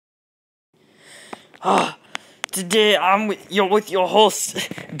Today I'm with your host,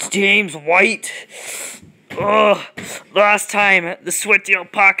 James White. Last time the Sweaty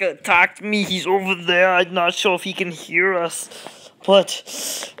Alpaca attacked me. He's over there. I'm not sure if he can hear us, but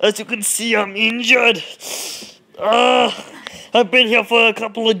as you can see, I'm injured. I've been here for a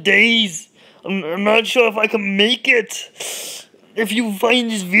couple of days. I'm not sure if I can make it. If you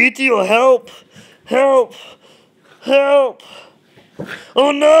find this video, help!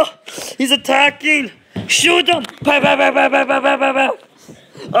 Oh no! He's attacking! Shoot him!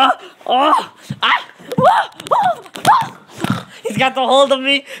 He's got the hold of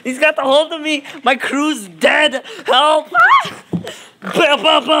me! My crew's dead! Help!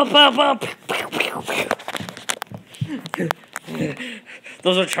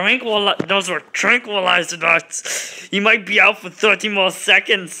 Those were tranquilizer darts. He might be out for 30 more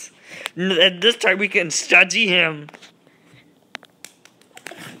seconds. And this time we can study him.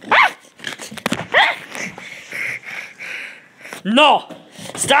 No!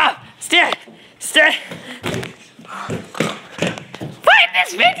 Stop! Stay! Find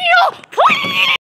this video!